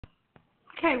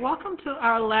Okay, welcome to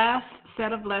our last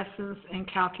set of lessons in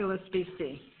Calculus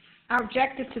BC. Our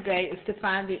objective today is to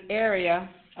find the area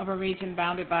of a region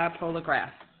bounded by a polar graph.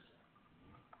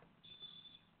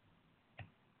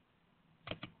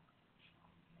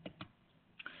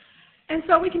 And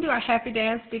so we can do our happy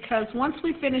dance because once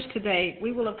we finish today,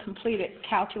 we will have completed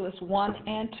Calculus 1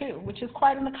 and 2, which is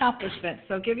quite an accomplishment.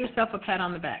 So give yourself a pat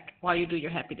on the back while you do your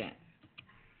happy dance.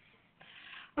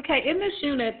 Okay, in this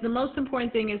unit, the most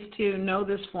important thing is to know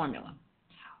this formula.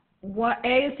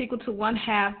 A is equal to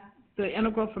 1/2 the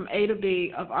integral from a to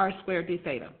b of r squared d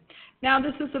theta. Now,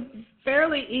 this is a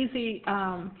fairly easy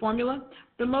formula.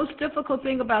 The most difficult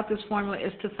thing about this formula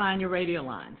is to find your radial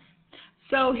lines.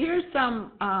 So here's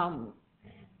some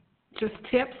just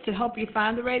tips to help you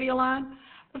find the radial line.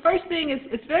 The first thing is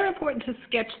it's very important to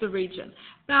sketch the region.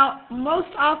 Now, most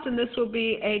often this will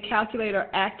be a calculator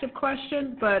active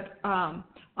question, but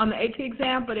on the AP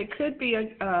exam, but it could be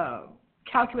a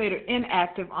calculator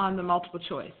inactive on the multiple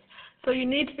choice. So you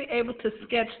need to be able to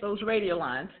sketch those radial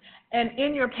lines. And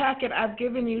in your packet, I've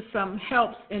given you some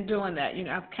helps in doing that. You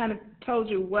know, I've kind of told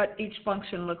you what each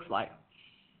function looks like.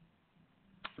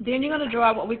 Then you're going to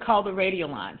draw what we call the radial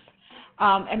lines.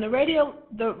 And the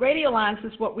radial lines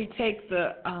is what we take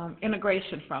the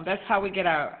integration from. That's how we get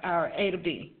our a to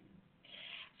b.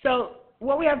 So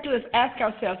what we have to do is ask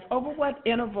ourselves, over what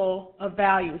interval of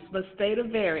values must theta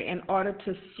vary in order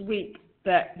to sweep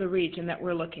the region that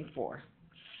we're looking for?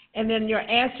 And then your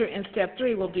answer in step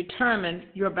 3 will determine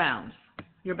your bounds,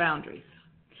 your boundaries.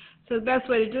 So the best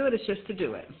way to do it is just to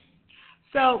do it.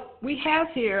 So we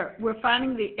have here, we're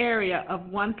finding the area of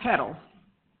one petal.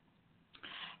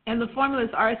 And the formula is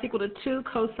r is equal to 2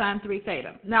 cosine 3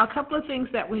 theta. Now, a couple of things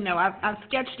that we know. I've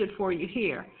sketched it for you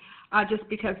here. Just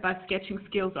because my sketching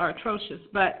skills are atrocious.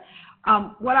 But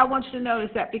what I want you to know is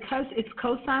that because it's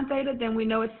cosine theta, then we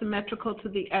know it's symmetrical to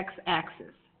the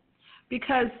x-axis.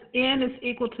 Because n is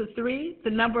equal to 3, the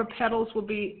number of petals will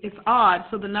be, it's odd,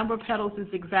 so the number of petals is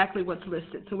exactly what's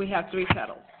listed. So we have 3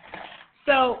 petals.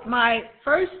 So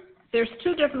there's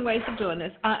 2 different ways of doing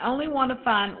this. I only want to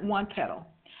find 1 petal.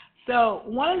 So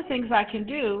one of the things I can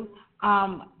do,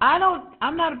 I'm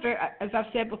not as I've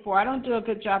said before, I don't do a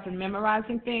good job in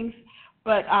memorizing things,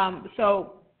 but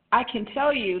so I can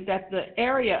tell you that the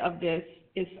area of this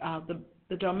is,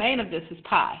 the domain of this is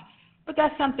pi, but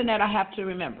that's something that I have to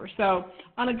remember. So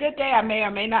on a good day, I may or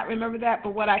may not remember that,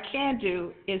 but what I can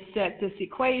do is set this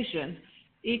equation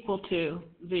equal to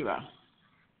 0.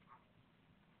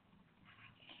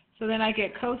 So then I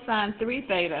get cosine 3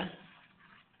 theta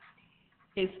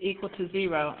is equal to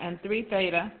 0, and 3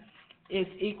 theta is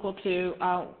equal to,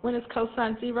 when is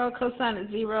cosine 0? Cosine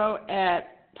is 0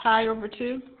 at pi over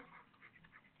 2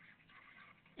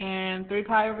 and 3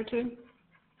 pi over 2.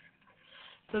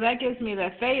 So that gives me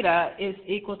that theta is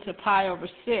equal to pi over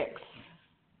 6,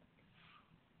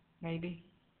 maybe.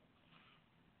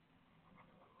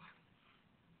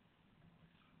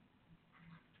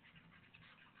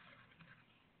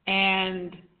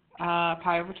 And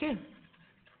pi over 2.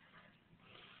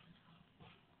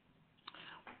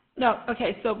 No,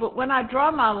 okay, so but when I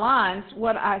draw my lines,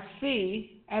 what I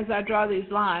see as I draw these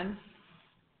lines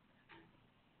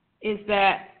is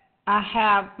that I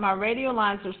have my radial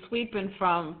lines are sweeping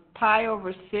from pi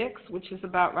over 6, which is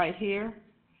about right here,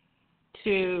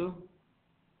 to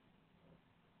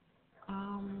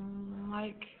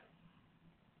like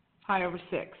pi over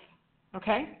 6,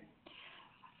 okay?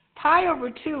 Pi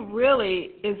over 2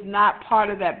 really is not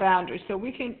part of that boundary, so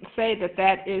we can say that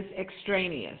that is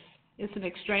extraneous. It's an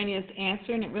extraneous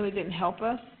answer, and it really didn't help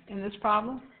us in this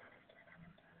problem.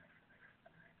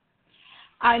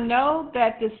 I know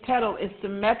that this petal is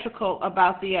symmetrical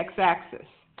about the x-axis.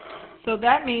 So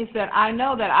that means that I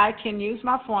know that I can use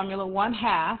my formula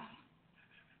 1/2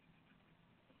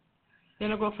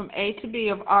 integral from a to b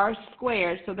of r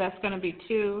squared, so that's going to be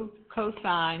 2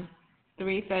 cosine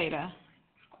 3 theta,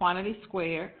 quantity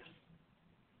squared.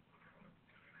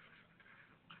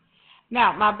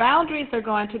 Now, my boundaries are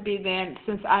going to be then,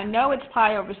 since I know it's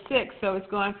pi over 6, so it's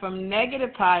going from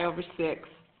negative pi over 6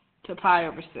 to pi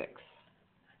over 6.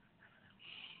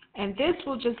 And this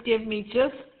will just give me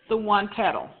just the 1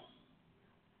 petal.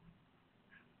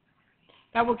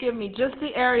 That will give me just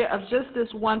the area of just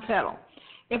this 1 petal.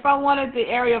 If I wanted the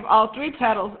area of all 3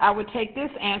 petals, I would take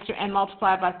this answer and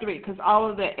multiply by 3, because all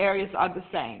of the areas are the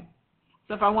same.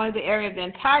 So if I wanted the area of the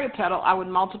entire petal, I would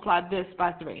multiply this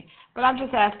by 3. But I'm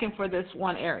just asking for this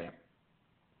one area.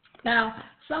 Now,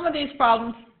 some of these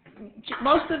problems,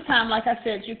 most of the time, like I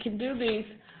said, you can do these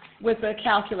with a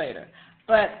calculator.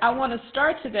 But I want to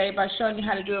start today by showing you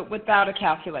how to do it without a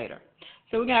calculator.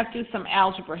 So we're going to have to do some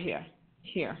algebra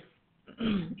here.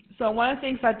 So one of the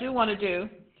things I do want to do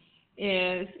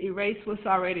is erase what's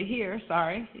already here.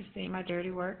 Sorry, you see my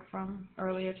dirty work from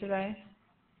earlier today.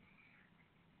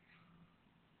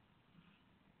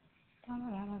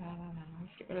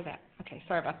 Let's get rid of that. Okay,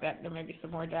 sorry about that. There may be some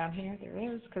more down here. There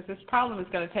is, because this problem is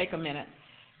going to take a minute.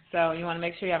 So you want to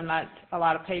make sure you have not a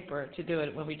lot of paper to do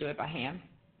it when we do it by hand.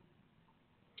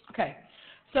 Okay,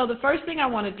 so the first thing I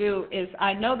want to do is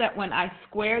I know that when I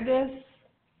square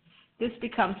this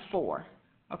becomes 4.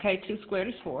 Okay, 2 squared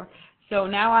is 4. So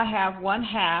now I have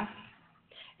 1/2.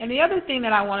 And the other thing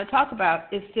that I want to talk about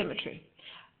is symmetry.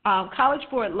 College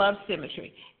Board loves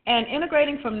symmetry. And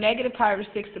integrating from negative pi over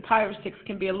 6 to pi over 6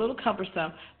 can be a little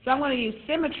cumbersome. So I'm going to use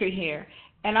symmetry here.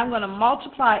 And I'm going to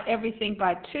multiply everything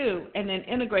by 2 and then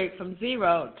integrate from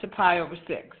 0 to pi over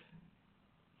 6.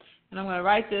 And I'm going to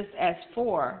write this as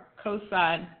 4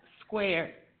 cosine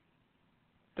squared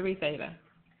 3 theta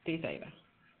d theta.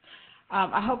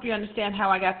 I hope you understand how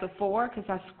I got the 4 because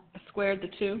I squared the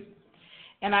 2.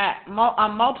 And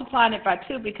I'm multiplying it by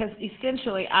 2 because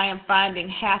essentially I am finding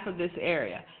half of this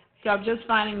area. So I'm just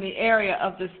finding the area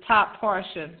of this top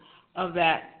portion of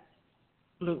that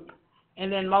loop.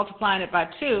 And then multiplying it by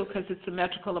 2 because it's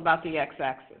symmetrical about the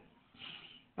x-axis.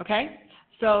 Okay?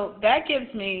 So that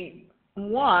gives me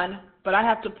 1, but I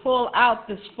have to pull out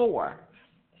this 4.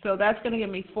 So that's going to give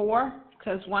me 4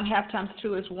 because 1/2 times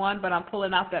 2 is 1, but I'm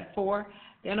pulling out that 4.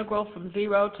 The integral from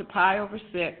 0 to pi over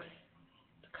 6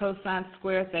 cosine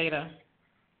squared theta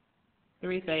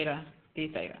 3 theta d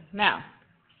theta. Now,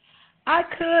 I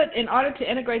could, in order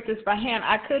to integrate this by hand,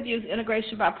 I could use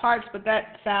integration by parts, but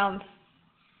that sounds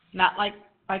not like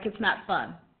it's not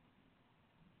fun.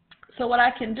 So what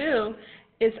I can do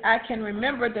is I can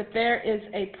remember that there is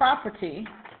a property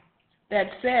that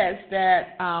says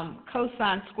that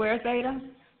cosine squared theta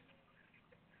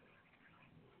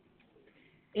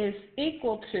is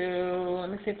equal to, let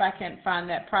me see if I can find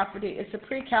that property. It's a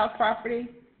pre-calc property.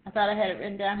 I thought I had it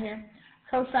written down here.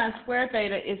 Cosine squared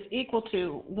theta is equal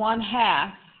to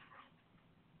 1/2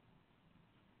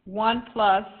 1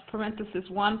 plus, parenthesis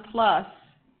 1 plus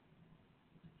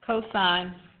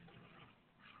cosine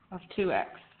of 2x.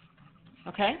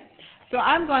 Okay? So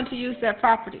I'm going to use that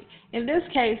property. In this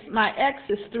case, my x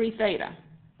is 3 theta.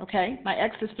 Okay? My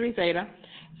x is 3 theta.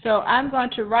 So I'm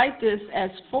going to write this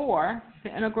as 4,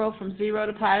 the integral from 0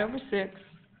 to pi over 6,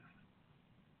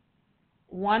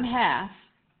 1/2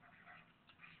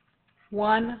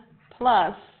 1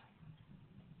 plus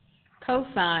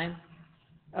cosine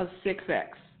of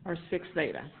 6x, or 6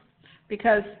 theta.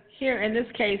 Because here in this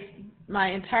case, my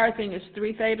entire thing is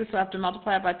 3 theta, so I have to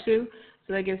multiply it by 2,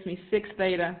 so that gives me 6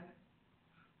 theta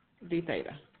d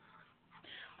theta.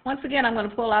 Once again, I'm going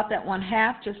to pull out that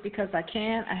 1/2 just because I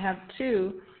can. I have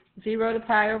 2, 0 to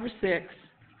pi over 6,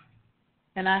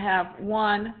 and I have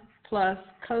 1 plus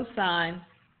cosine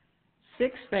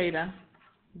 6 theta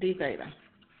d theta.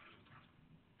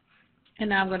 And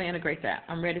now I'm going to integrate that.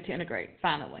 I'm ready to integrate,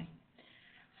 finally.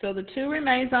 So the 2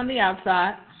 remains on the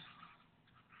outside.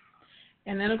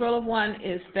 And the integral of 1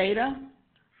 is theta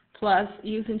plus,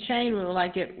 using chain rule, I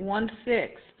get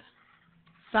 1/6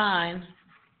 sine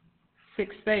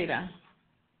 6 theta.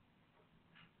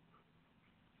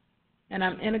 And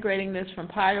I'm integrating this from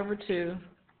pi over 2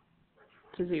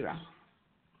 to 0.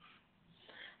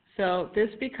 So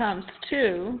this becomes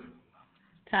 2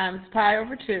 times pi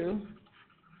over 2.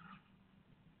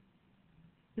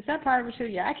 Is that pi over 2?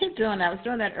 Yeah, I keep doing that. I was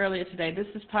doing that earlier today.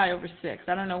 This is pi over 6.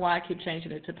 I don't know why I keep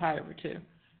changing it to pi over 2.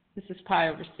 This is pi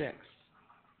over 6.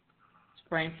 It's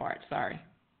brain fart, sorry.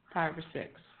 Pi over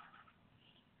 6.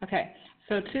 Okay,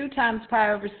 so 2 times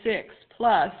pi over 6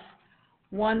 plus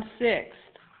 1/6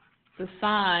 the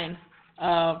sine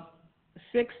of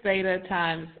 6 theta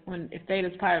times, if theta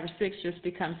is pi over 6, just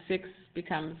becomes 6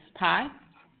 becomes pi,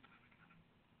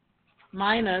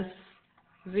 minus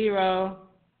 0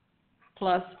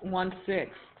 plus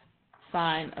 1/6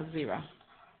 sine of 0.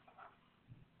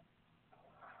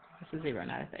 This is 0,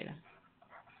 not a theta.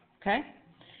 Okay?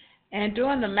 And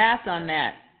doing the math on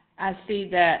that, I see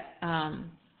that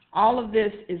all of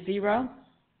this is 0.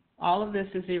 All of this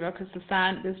is 0 because the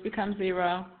sine, this becomes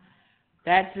 0.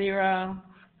 That's 0.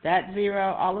 That's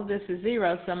 0. All of this is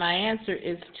 0. So my answer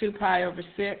is 2 pi over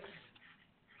 6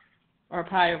 or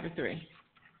pi over 3.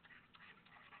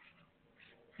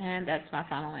 And that's my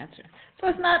final answer. So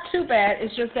it's not too bad.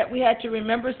 It's just that we had to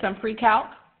remember some pre-calc.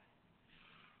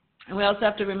 And we also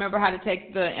have to remember how to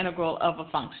take the integral of a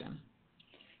function.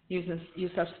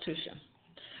 Use substitution.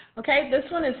 Okay, this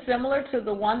one is similar to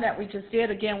the one that we just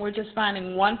did. Again, we're just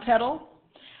finding one petal.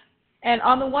 And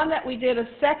on the one that we did a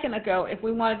second ago, if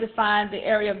we wanted to find the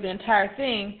area of the entire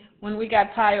thing, when we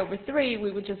got pi over 3,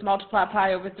 we would just multiply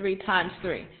pi over 3 times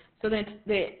 3. So then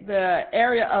the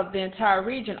area of the entire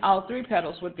region, all 3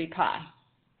 petals, would be pi.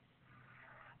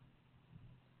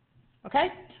 Okay?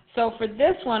 So for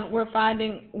this one, we're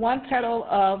finding 1 petal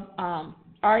of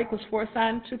r equals 4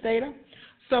 sine 2 theta.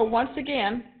 So once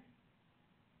again,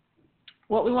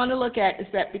 what we want to look at is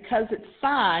that because its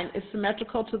sine is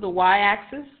symmetrical to the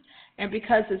y-axis, and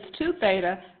because it's 2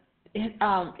 theta,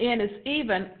 n is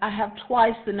even, I have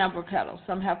twice the number of petals.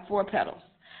 So I'm going to have 4 petals.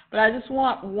 But I just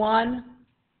want one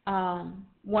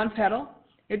petal.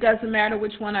 It doesn't matter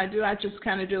which one I do. I just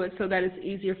kind of do it so that it's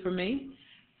easier for me.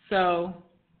 So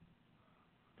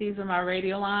these are my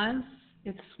radial lines.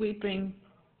 It's sweeping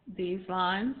these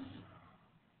lines.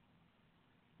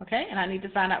 Okay, and I need to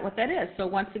find out what that is. So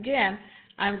once again,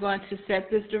 I'm going to set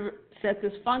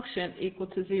this function equal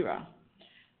to 0.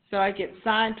 So I get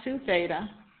sine 2 theta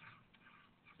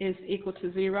is equal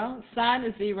to 0. Sine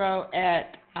is 0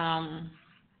 at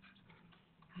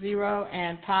 0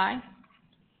 and pi.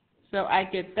 So I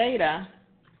get theta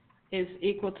is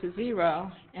equal to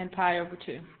 0 and pi over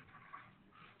 2.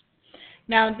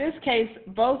 Now in this case,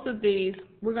 both of these,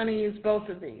 we're going to use both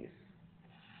of these.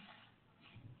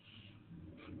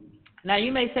 Now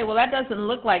you may say, well, that doesn't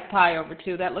look like pi over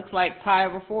 2. That looks like pi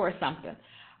over 4 or something.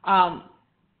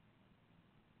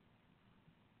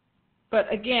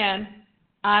 But again,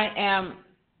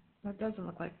 that doesn't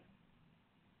look like.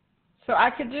 So I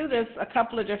could do this a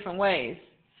couple of different ways.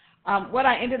 What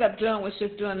I ended up doing was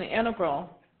just doing the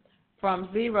integral from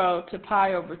 0 to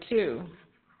pi over 2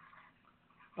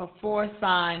 of 4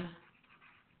 sine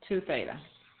 2 theta,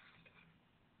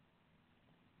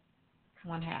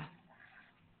 1/2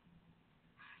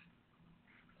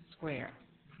 squared.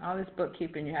 All this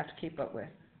bookkeeping you have to keep up with.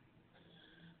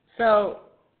 So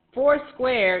 4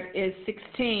 squared is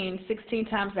 16. 16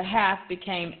 times 1/2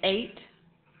 became 8.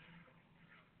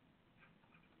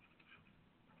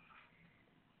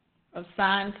 Of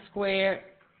sine squared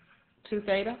 2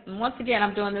 theta. And once again,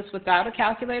 I'm doing this without a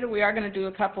calculator. We are going to do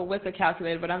a couple with a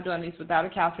calculator, but I'm doing these without a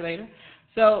calculator.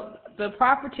 So the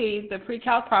property, the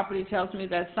pre-calc property tells me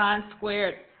that sine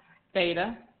squared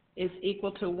theta is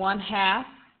equal to 1/2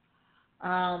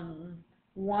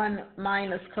 1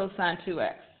 minus cosine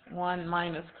 2x. 1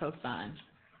 minus cosine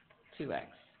 2x.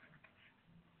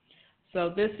 So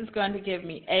this is going to give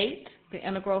me 8, the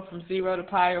integral from 0 to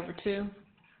pi over 2,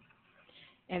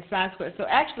 and sine squared. So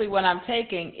actually what I'm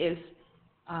taking is,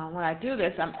 when I do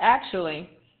this, I'm actually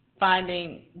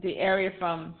finding the area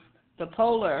from the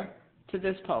polar to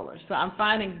this polar. So I'm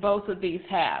finding both of these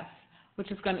halves,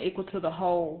 which is going to equal to the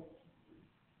whole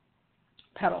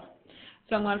petal.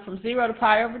 So I'm going from 0 to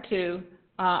pi over 2.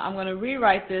 I'm going to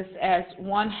rewrite this as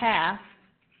 1/2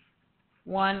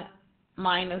 1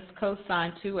 minus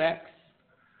cosine 2x,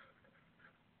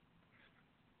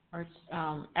 or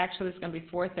actually it's going to be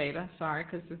 4 theta, sorry,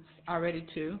 because it's already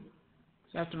 2.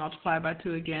 So I have to multiply by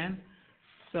 2 again.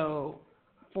 So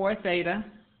 4 theta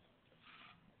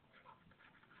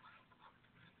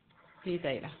d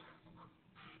theta.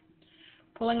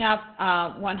 Pulling out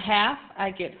 1/2,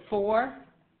 I get 4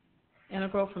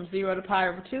 integral from 0 to pi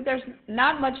over 2. There's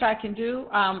not much I can do.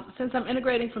 Since I'm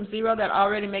integrating from 0, that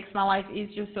already makes my life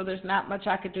easier, so there's not much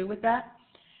I could do with that.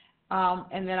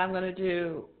 And then I'm going to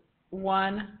do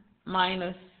 1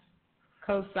 minus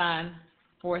cosine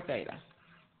 4 theta.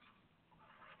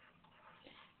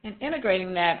 And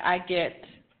integrating that, I get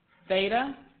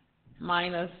theta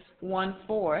minus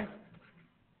 1/4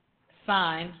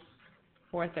 sine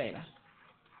 4 theta.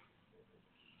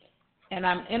 And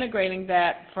I'm integrating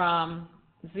that from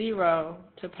 0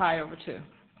 to pi over 2.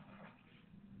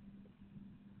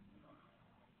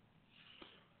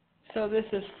 So this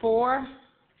is 4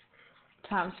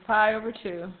 times pi over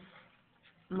 2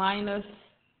 minus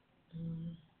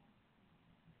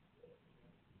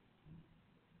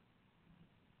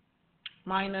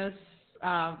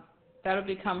that'll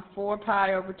become 4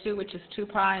 pi over 2, which is 2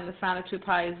 pi, and the sine of 2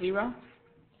 pi is 0.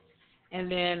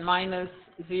 And then minus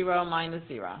 0 minus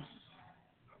 0.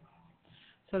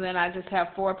 So then I just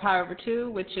have 4 pi over 2,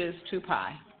 which is 2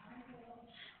 pi.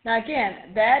 Now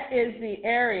again, that is the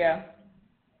area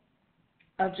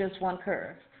of just one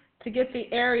curve. To get the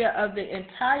area of the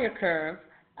entire curve,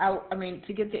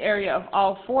 to get the area of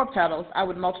all 4 petals, I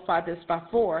would multiply this by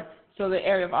 4. So the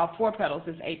area of all 4 petals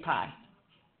is 8 pi.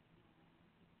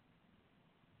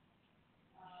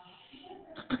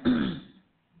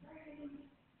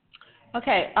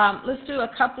 Okay, let's do a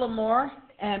couple of more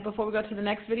and before we go to the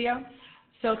next video.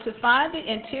 So to find the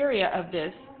interior of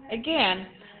this, again,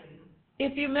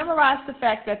 if you memorize the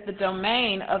fact that the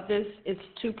domain of this is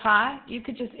 2 pi, you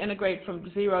could just integrate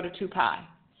from 0 to 2 pi.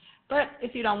 But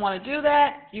if you don't want to do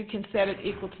that, you can set it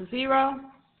equal to 0.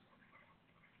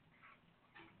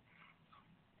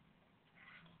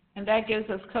 And that gives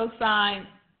us cosine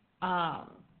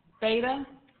theta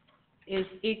is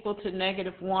equal to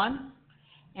 -1.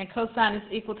 And cosine is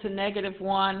equal to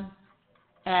 -1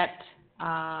 at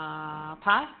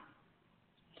pi.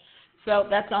 So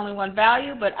that's only one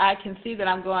value, but I can see that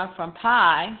I'm going from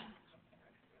pi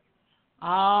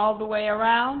all the way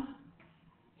around.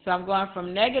 So I'm going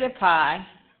from -pi.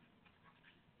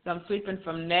 So I'm sweeping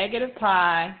from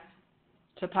 -pi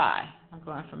to pi. I'm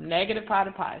going from -pi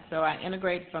to pi. So I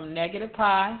integrate from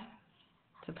 -pi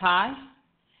to pi.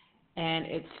 And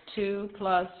it's 2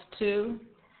 plus 2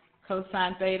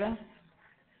 cosine theta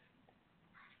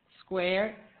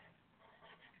squared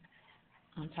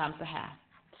times a half.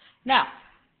 Now,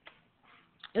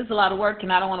 this is a lot of work,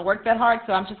 and I don't want to work that hard,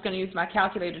 so I'm just going to use my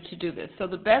calculator to do this. So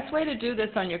the best way to do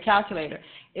this on your calculator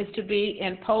is to be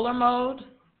in polar mode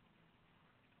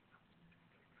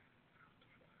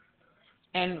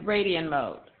and radian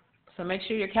mode. So make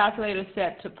sure your calculator is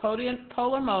set to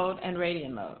polar mode and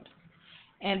radian mode.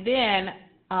 And then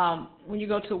when you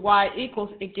go to y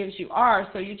equals, it gives you r,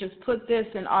 so you just put this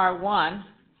in r1.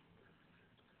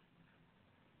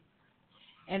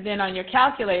 And then on your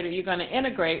calculator, you're going to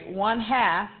integrate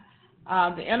 1/2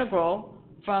 the integral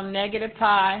from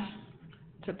 -pi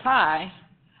to pi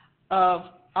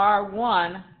of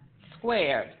r1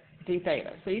 squared d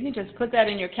theta. So you can just put that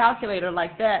in your calculator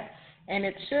like that, and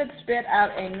it should spit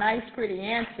out a nice, pretty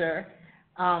answer.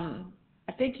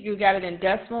 I think you got it in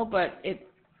decimal, but it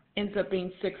ends up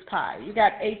being 6 pi. You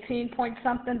got 18 point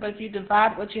something, but if you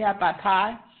divide what you have by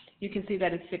pi, you can see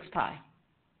that it's 6 pi.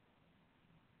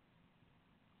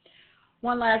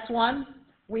 One last one.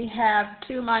 We have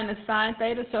 2 minus sine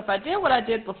theta. So if I did what I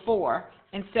did before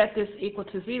and set this equal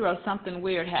to 0, something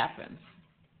weird happens.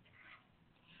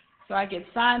 So I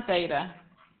get sine theta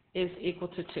is equal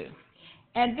to 2.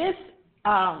 And this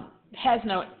has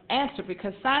no answer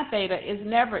because sine theta is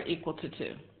never equal to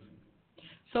 2.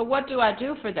 So what do I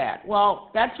do for that?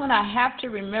 Well, that's when I have to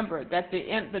remember that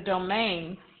the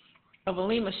domain of a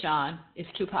Lemaitre is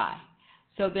 2 pi.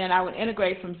 So then I would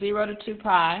integrate from 0 to 2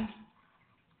 pi.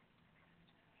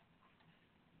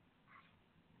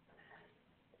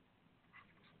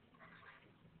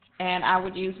 And I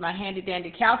would use my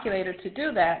handy-dandy calculator to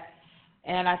do that,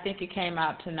 and I think it came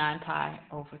out to 9 pi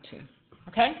over 2.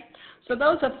 Okay? So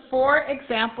those are 4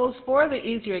 examples, 4 of the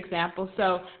easier examples.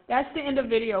 So that's the end of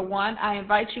video 1. I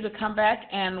invite you to come back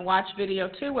and watch video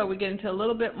 2 where we get into a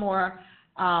little bit more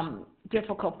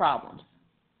difficult problems.